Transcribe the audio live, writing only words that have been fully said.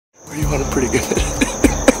You want it pretty good.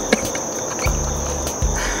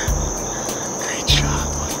 Great job.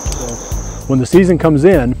 So when the season comes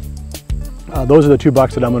in, those are the 2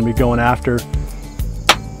 bucks that I'm going to be going after.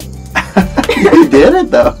 You did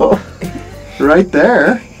it though. Right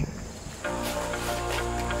there.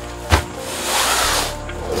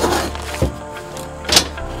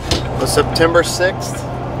 Well, September 6th.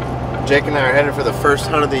 Jake and I are headed for the first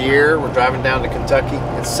hunt of the year. We're driving down to Kentucky.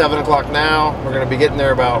 It's 7 o'clock now. We're going to be getting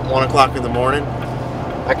there about 1 o'clock in the morning.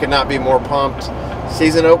 I could not be more pumped.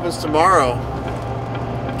 Season opens tomorrow.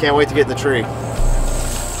 Can't wait to get in the tree.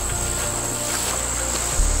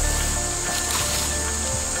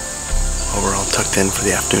 Well, we're all tucked in for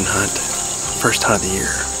the afternoon hunt. First hunt of the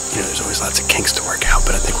year. You know, there's always lots of kinks to work out,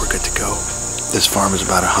 but I think we're good to go. This farm is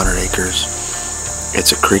about 100 acres.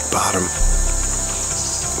 It's a creek bottom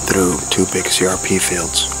through 2 big CRP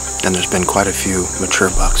fields, and there's been quite a few mature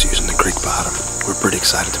bucks using the creek bottom. We're pretty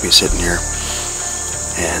excited to be sitting here,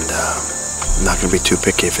 and I'm not going to be too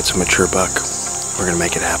picky. If it's a mature buck, we're going to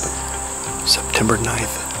make it happen. September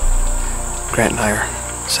 9th, Grant and I are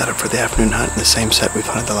set up for the afternoon hunt in the same set we've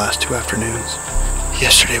hunted the last 2 afternoons.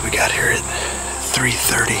 Yesterday we got here at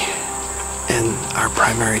 3:30, and our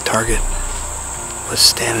primary target was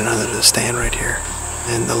standing under the stand right here.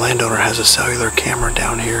 And the landowner has a cellular camera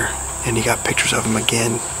down here, and he got pictures of him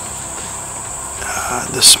again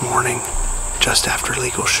this morning, just after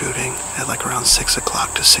legal shooting, at like around 6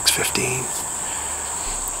 o'clock to 6:15.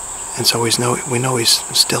 And so we know he's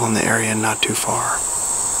still in the area and not too far.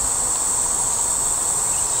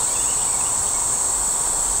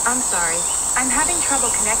 I'm sorry. I'm having trouble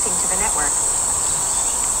connecting to the network.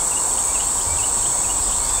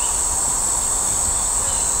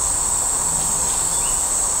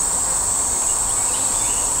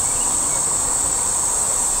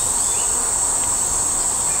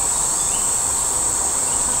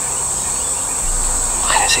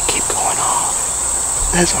 Why does it keep going off?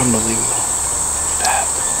 That's unbelievable. That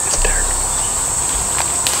is terrible.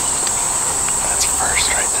 That's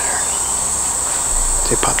first right there.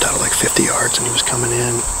 He popped out at like 50 yards and he was coming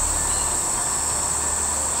in.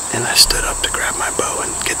 And I stood up to grab my bow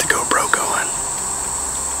and get the GoPro going.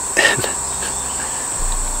 And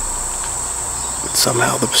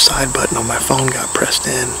somehow the side button on my phone got pressed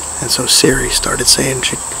in. And so Siri started saying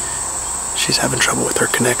she's having trouble with her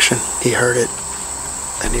connection. He heard it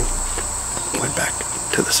and he went back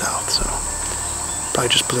to the south. So probably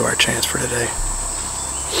just blew our chance for today.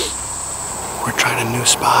 We're trying a new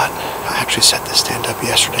spot. I actually set this stand up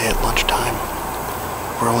yesterday at lunchtime.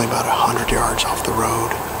 We're only about 100 yards off the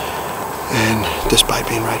road. And despite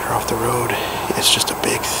being right here off the road, it's just a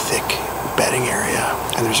big, thick bedding area.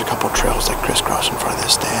 And there's a couple trails that crisscross in front of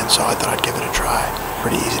this stand, so I thought I'd give it a try.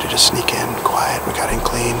 Pretty easy to just sneak in, quiet. We got in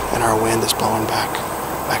clean, and our wind is blowing back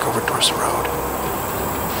over towards the road.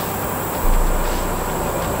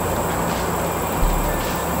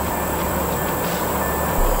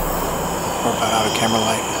 We're about out of camera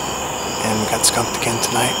light, and we got skunked again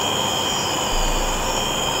tonight.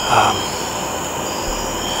 I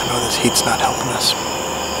know this heat's not helping us.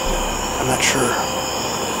 I'm not sure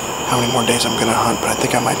how many more days I'm gonna hunt, but I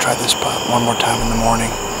think I might try this spot one more time in the morning,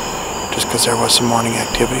 just because there was some morning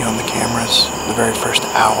activity on the cameras the very first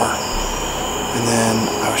hour. And then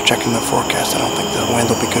I was checking the forecast. I don't think the wind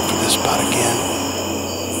will be good for this spot again.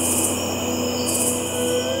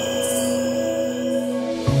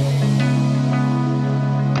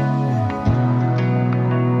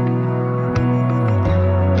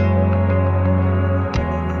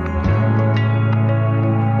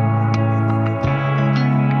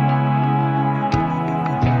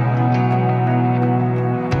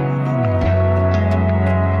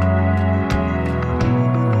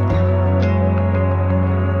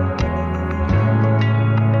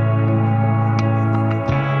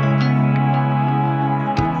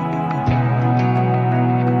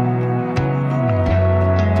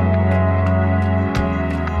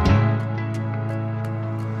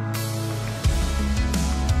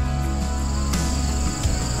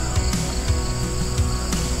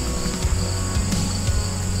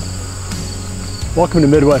 Welcome to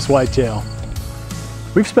Midwest Whitetail.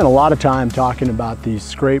 We've spent a lot of time talking about these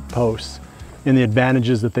scrape posts and the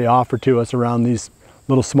advantages that they offer to us around these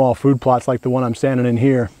little small food plots like the one I'm standing in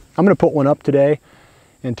here. I'm going to put one up today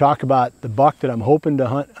and talk about the buck that I'm hoping to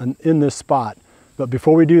hunt in this spot. But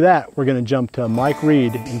before we do that, we're going to jump to Mike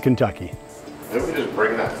Reed in Kentucky. Maybe we just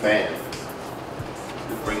bring that fan.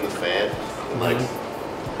 Just bring the fan and like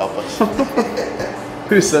help us.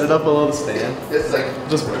 We set it up below the stand. It's like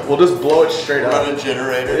We'll just blow it straight up. Run a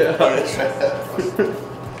generator. Yeah. Run it straight up.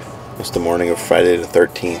 It's the morning of Friday the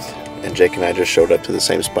 13th. and Jake and I just showed up to the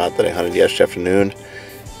same spot that I hunted yesterday afternoon.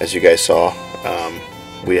 As you guys saw,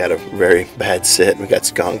 we had a very bad sit. We got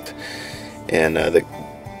skunked, and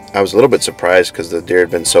I was a little bit surprised because the deer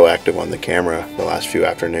had been so active on the camera the last few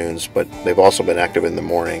afternoons, but they've also been active in the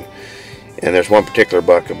morning. And there's one particular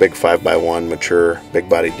buck, a big 5x1 mature big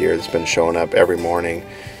bodied deer that's been showing up every morning,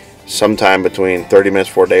 sometime between 30 minutes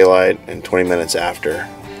before daylight and 20 minutes after.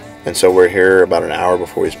 And so we're here about an hour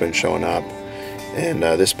before he's been showing up. And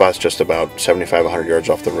this spot's just about 75-100 yards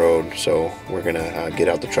off the road, so we're gonna get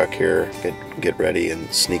out the truck here, get ready,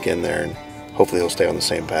 and sneak in there, and hopefully he'll stay on the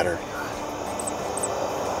same pattern.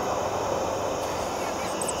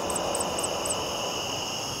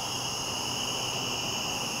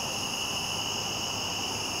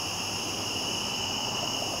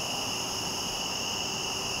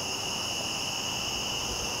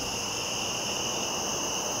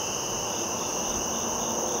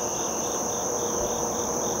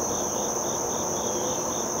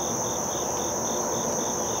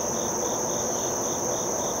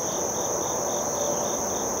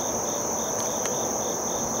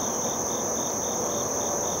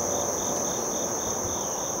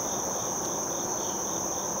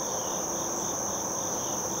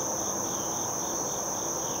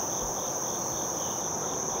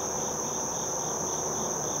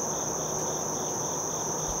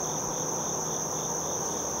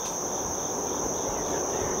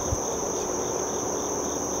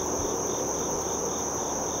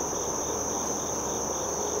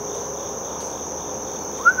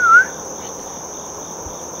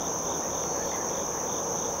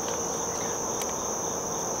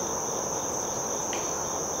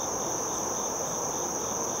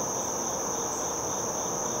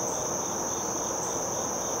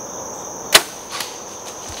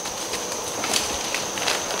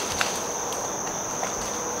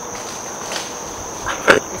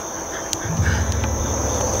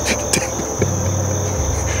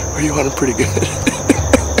 You hunting pretty good.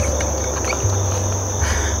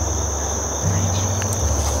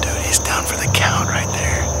 Dude, he's down for the count right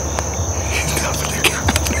there. He's down for the count.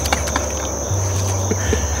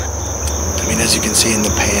 I mean, as you can see in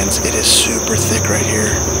the pans, it is super thick right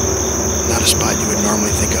here. Not a spot you would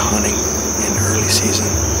normally think of hunting in early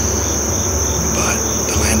season. But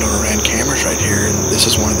the landowner ran cameras right here, and this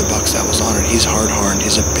is one of the bucks that was on it. He's hard-horned.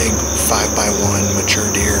 He's a big 5x1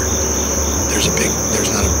 mature deer.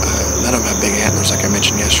 None of them have big antlers like I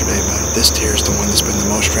mentioned yesterday, but this deer is the one that's been the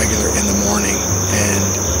most regular in the morning and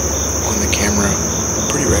on the camera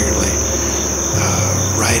pretty regularly,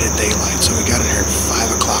 right at daylight. So we got in here at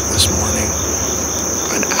 5 o'clock this morning,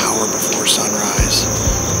 an hour before sunrise.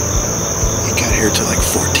 He got here to like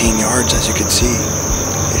 14 yards, as you can see.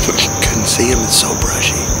 You couldn't see him, it's so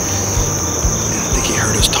brushy. And I think he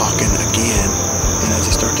heard us talking again, and as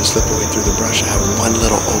he started to slip away through the brush, I had one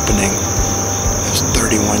little opening. It was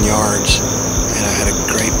 31 yards, and I had a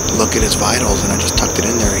great look at his vitals, and I just tucked it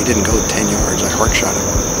in there. He didn't go 10 yards. I heart shot him.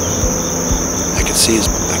 I could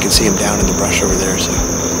see him down in the brush over there. So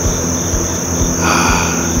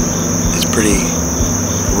it's pretty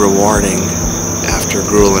rewarding after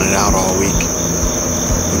grueling it out all week.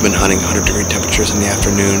 We've been hunting 100-degree temperatures in the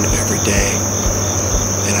afternoon every day,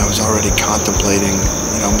 and I was already contemplating.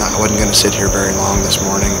 I wasn't going to sit here very long this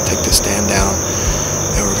morning and take the stand down.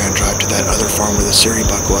 And we're going to drive to that other farm where the Siri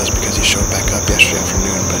buck was because he showed back up yesterday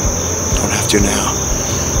afternoon, but don't have to now.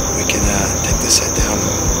 We can take this set down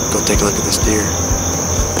and go take a look at this deer.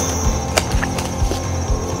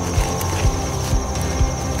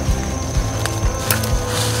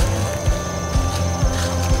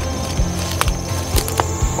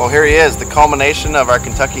 Well, here he is, the culmination of our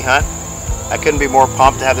Kentucky hunt. I couldn't be more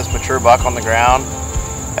pumped to have this mature buck on the ground.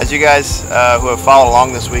 As you guys who have followed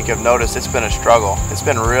along this week have noticed, it's been a struggle. It's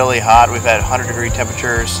been really hot. We've had 100-degree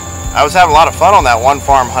temperatures. I was having a lot of fun on that one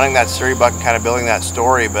farm hunting that Siri buck and kind of building that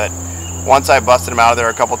story, but once I busted him out of there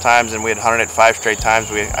a couple times and we had hunted it 5 straight times,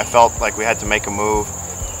 I felt like we had to make a move.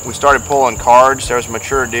 We started pulling cards. There was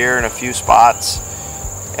mature deer in a few spots,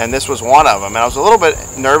 and this was one of them. And I was a little bit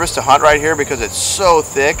nervous to hunt right here because it's so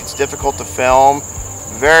thick. It's difficult to film.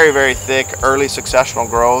 Very, very thick, early successional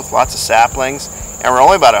growth, lots of saplings. And we're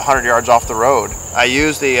only about 100 yards off the road. I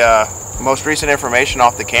used the most recent information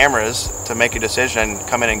off the cameras to make a decision and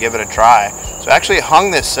come in and give it a try. So I actually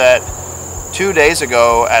hung this set 2 days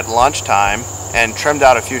ago at lunchtime and trimmed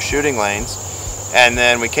out a few shooting lanes. And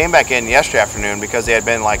then we came back in yesterday afternoon because they had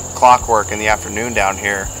been like clockwork in the afternoon down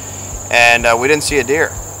here. And we didn't see a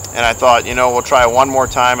deer. And I thought, we'll try one more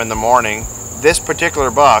time in the morning. This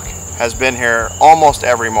particular buck has been here almost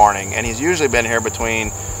every morning, and he's usually been here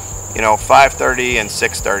between 5:30 and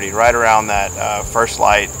 6:30, right around that first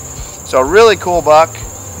light. So a really cool buck,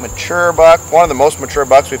 mature buck, one of the most mature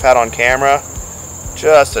bucks we've had on camera.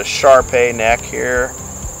 Just a Shar-Pei neck here.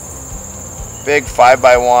 Big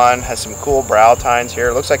 5x1, has some cool brow tines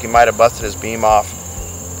here. Looks like he might have busted his beam off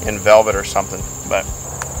in velvet or something. But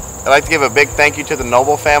I'd like to give a big thank you to the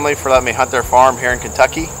Noble family for letting me hunt their farm here in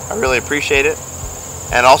Kentucky. I really appreciate it.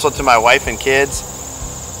 And also to my wife and kids.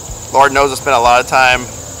 Lord knows I spent a lot of time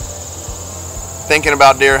thinking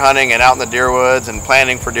about deer hunting and out in the deer woods and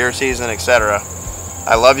planning for deer season, etc.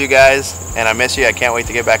 I love you guys and I miss you. I can't wait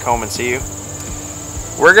to get back home and see you.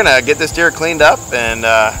 We're gonna get this deer cleaned up and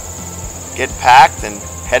get packed and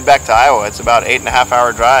head back to Iowa. It's about 8.5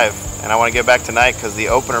 hour drive and I want to get back tonight because the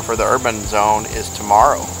opener for the urban zone is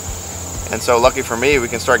tomorrow. And so lucky for me, we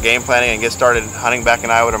can start game planning and get started hunting back in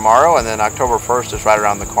Iowa tomorrow, and then October 1st is right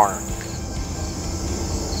around the corner.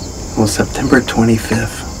 Well, September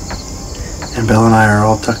 25th. And Belle and I are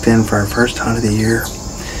all tucked in for our first hunt of the year.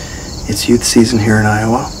 It's youth season here in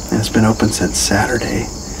Iowa, and it's been open since Saturday.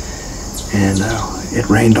 And it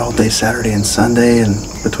rained all day Saturday and Sunday, and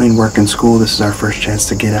between work and school, this is our first chance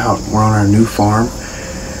to get out. We're on our new farm,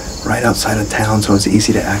 right outside of town, so it's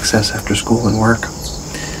easy to access after school and work.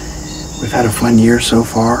 We've had a fun year so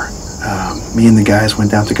far. Me and the guys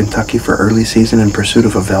went down to Kentucky for early season in pursuit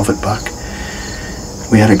of a velvet buck.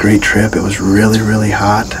 We had a great trip. It was really, really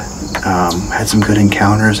hot. Had some good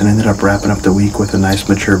encounters and ended up wrapping up the week with a nice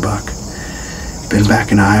mature buck. Been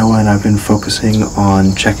back in Iowa and I've been focusing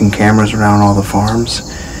on checking cameras around all the farms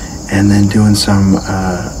and then doing some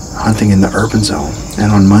hunting in the urban zone.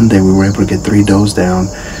 And on Monday we were able to get 3 does down,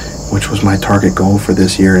 which was my target goal for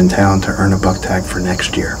this year in town to earn a buck tag for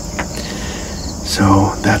next year.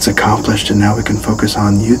 So that's accomplished and now we can focus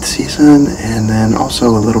on youth season and then also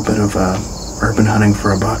a little bit of urban hunting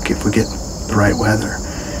for a buck if we get the right weather.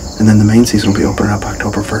 And then the main season will be opening up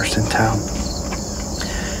October 1st in town.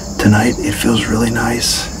 Tonight it feels really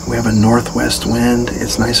nice. We have a northwest wind.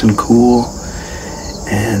 It's nice and cool.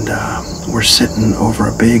 And we're sitting over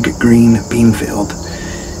a big green bean field.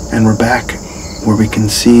 And we're back where we can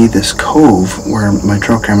see this cove where my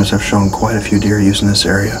trail cameras have shown quite a few deer using this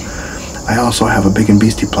area. I also have a big and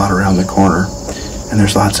beastie plot around the corner. And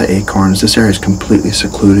there's lots of acorns. This area is completely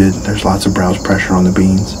secluded. There's lots of browse pressure on the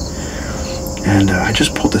beans. And I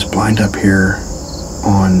just pulled this blind up here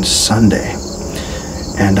on Sunday.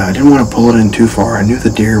 And I didn't want to pull it in too far. I knew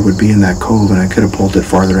the deer would be in that cove and I could have pulled it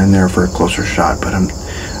farther in there for a closer shot, but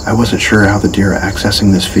I wasn't sure how the deer are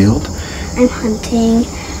accessing this field. I'm hunting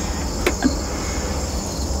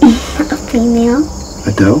a female.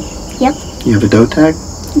 A doe? Yep. You have a doe tag?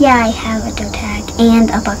 Yeah, I have a doe tag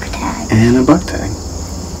and a buck tag. And a buck tag.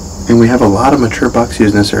 And we have a lot of mature bucks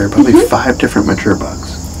using this area, probably 5 different mature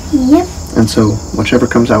bucks. Yep. And so whichever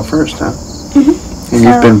comes out first, huh? And So,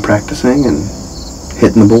 you've been practicing and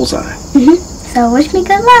hitting the bullseye. So wish me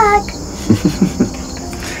good luck.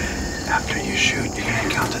 After you shoot, you're going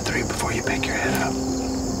to count to 3 before you pick your head up.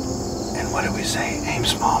 And what do we say? Aim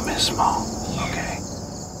small, miss small. Okay.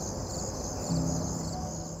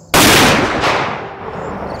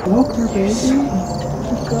 Look, her baby. You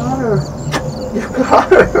got her. You got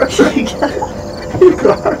her. You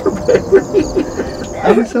got her, baby.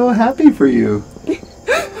 I'm so happy for you.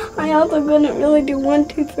 I also couldn't really do 1,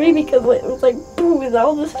 2, 3 because it was like boom,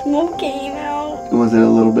 all the smoke came out. Was it a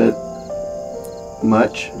little bit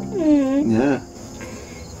much? Yeah.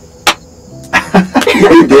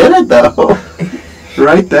 You did it though.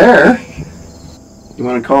 Right there. You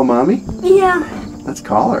want to call mommy? Yeah. Let's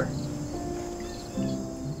call her.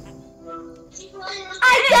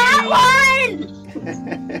 I got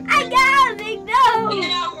one! I got a big nose!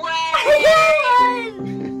 No way! I got one!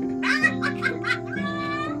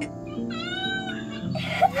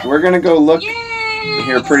 We're gonna go look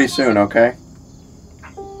here pretty soon, okay?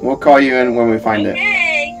 We'll call you in when we find it.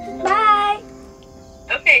 Okay. Bye!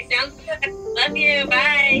 Okay, sounds good. Love you.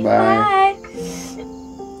 Bye. Bye.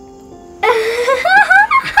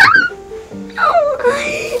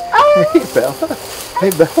 Hey, Bella. Hey,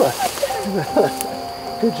 Bella. Hey, Bella.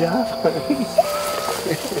 Good job, honey.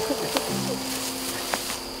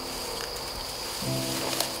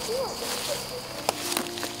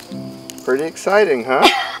 Pretty exciting, huh?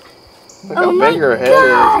 Look how big her head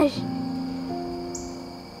is.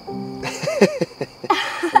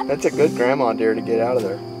 That's a good grandma deer to get out of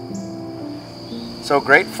there. So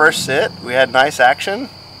great first sit. We had nice action.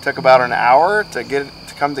 Took about an hour to get it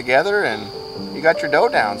to come together, and you got your doe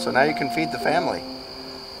down. So now you can feed the family.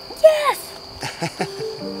 Yes!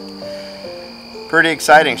 Pretty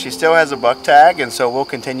exciting. She still has a buck tag, and so we'll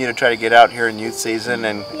continue to try to get out here in youth season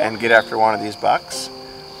and get after one of these bucks.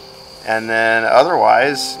 And then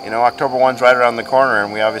otherwise, you know, October 1's right around the corner,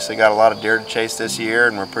 and we obviously got a lot of deer to chase this year,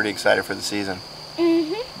 and we're pretty excited for the season.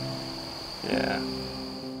 Yeah.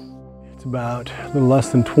 It's about a little less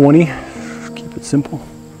than 20. Keep it simple.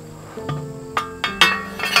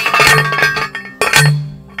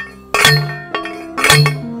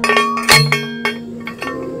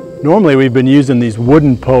 Normally we've been using these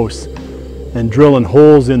wooden posts and drilling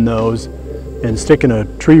holes in those and sticking a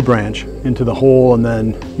tree branch into the hole and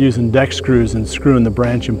then using deck screws and screwing the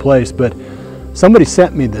branch in place. But somebody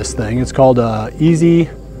sent me this thing. It's called a Easy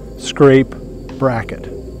Scrape Bracket.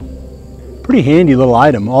 Pretty handy little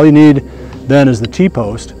item. All you need then is the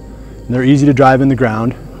T-post, and they're easy to drive in the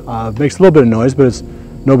ground. Makes a little bit of noise, but it's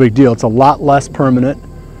no big deal. It's a lot less permanent,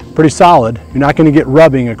 pretty solid. You're not going to get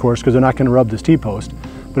rubbing, of course, because they're not going to rub this T-post.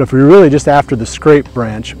 But if you're really just after the scrape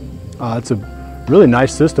branch, it's a really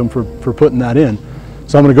nice system for putting that in.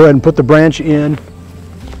 So I'm going to go ahead and put the branch in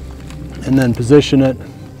and then position it.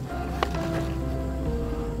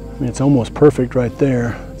 I mean, it's almost perfect right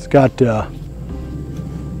there. It's got a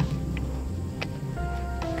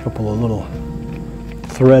couple of little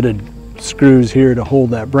threaded screws here to hold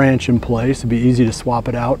that branch in place. It'd be easy to swap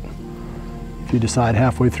it out if you decide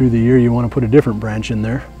halfway through the year you want to put a different branch in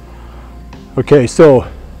there. Okay, so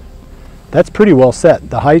that's pretty well set.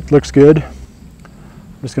 The height looks good.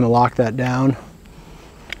 I'm just going to lock that down.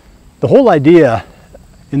 The whole idea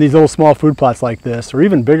in these little small food plots like this, or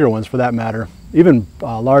even bigger ones for that matter, even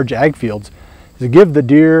large ag fields, is to give the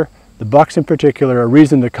deer, the bucks in particular, a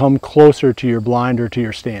reason to come closer to your blind or to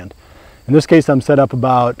your stand. In this case, I'm set up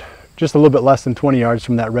about just a little bit less than 20 yards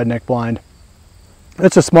from that redneck blind.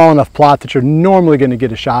 It's a small enough plot that you're normally going to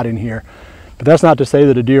get a shot in here, but that's not to say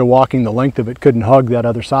that a deer walking the length of it couldn't hug that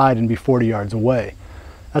other side and be 40 yards away.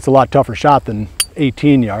 That's a lot tougher shot than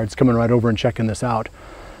 18 yards coming right over and checking this out.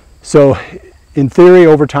 So in theory,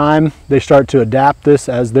 over time, they start to adapt this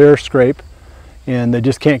as their scrape, and they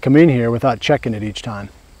just can't come in here without checking it each time.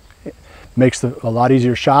 It makes a lot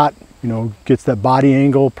easier shot, you know, gets that body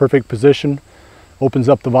angle, perfect position, opens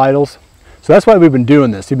up the vitals. So that's why we've been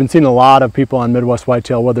doing this. You've been seeing a lot of people on Midwest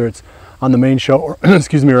Whitetail, whether it's on the main show or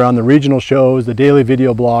excuse me, or on the regional shows, the daily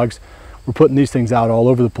video blogs. We're putting these things out all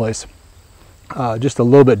over the place. Just a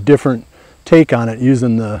little bit different take on it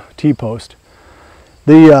using the T-post.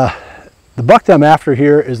 The buck that I'm after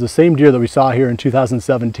here is the same deer that we saw here in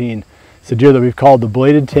 2017. It's a deer that we've called the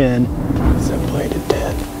Bladed 10. It's a Bladed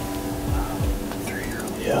 10.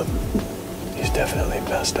 3-year-old. Yep. He's definitely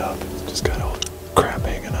messed up. Just got all crap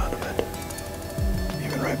hanging on him. And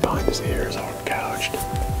even right behind his ears, all gouged.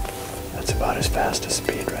 That's about his fastest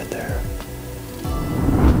speed right there.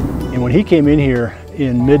 And when he came in here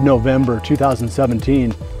in mid-November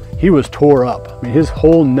 2017, he was tore up. I mean, his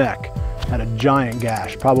whole neck had a giant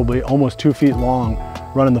gash, probably almost 2 feet long,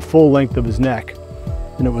 running the full length of his neck.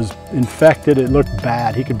 And it was infected, it looked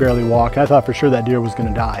bad. He could barely walk. I thought for sure that deer was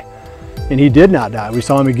gonna die. And he did not die. We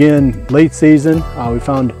saw him again late season. We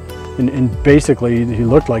found, and basically he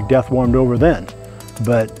looked like death warmed over then.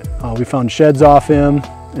 But we found sheds off him,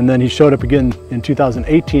 and then he showed up again in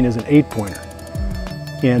 2018 as an 8-pointer.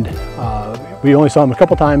 And we only saw him a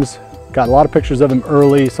couple times, got a lot of pictures of him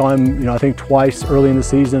early, saw him, you know, I think twice early in the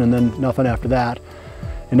season, and then nothing after that.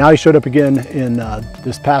 And now he showed up again in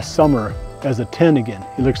this past summer as a 10 again.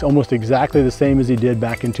 He looks almost exactly the same as he did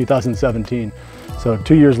back in 2017. So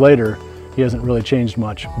 2 years later, he hasn't really changed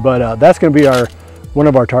much. But that's gonna be one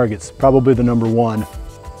of our targets, probably the #1.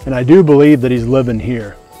 And I do believe that he's living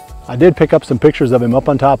here. I did pick up some pictures of him up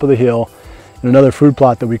on top of the hill in another food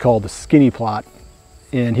plot that we call the Skinny Plot.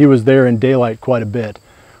 And he was there in daylight quite a bit,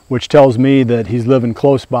 which tells me that he's living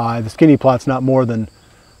close by. The Skinny Plot's not more than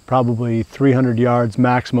probably 300 yards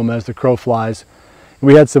maximum as the crow flies. And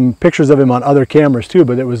we had some pictures of him on other cameras too,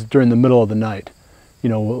 but it was during the middle of the night, you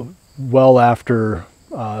know, well after,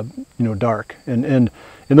 you know, dark. And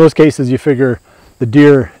in those cases, you figure the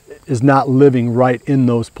deer is not living right in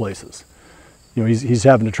those places. You know, he's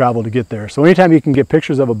having to travel to get there. So anytime you can get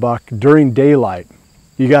pictures of a buck during daylight,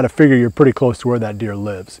 you got to figure you're pretty close to where that deer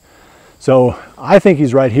lives. So I think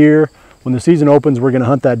he's right here. When the season opens, we're going to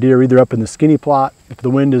hunt that deer either up in the Skinny Plot, if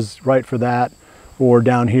the wind is right for that, or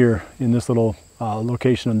down here in this little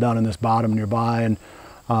location and down in this bottom nearby. And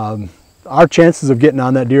our chances of getting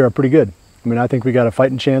on that deer are pretty good. I mean, I think we got a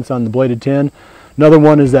fighting chance on the Bladed 10. Another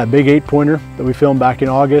one is that big 8-pointer that we filmed back in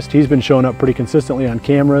August. He's been showing up pretty consistently on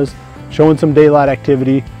cameras, showing some daylight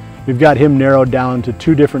activity. We've got him narrowed down to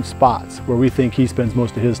 2 different spots where we think he spends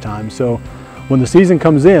most of his time. So when the season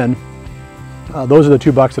comes in, those are the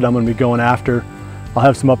 2 bucks that I'm going to be going after. I'll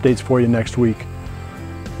have some updates for you next week.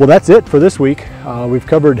 Well, that's it for this week. We've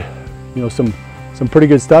covered, you know, some Some pretty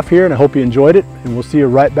good stuff here, and I hope you enjoyed it. And we'll see you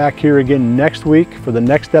right back here again next week for the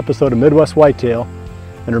next episode of Midwest Whitetail.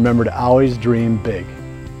 And remember to always dream big.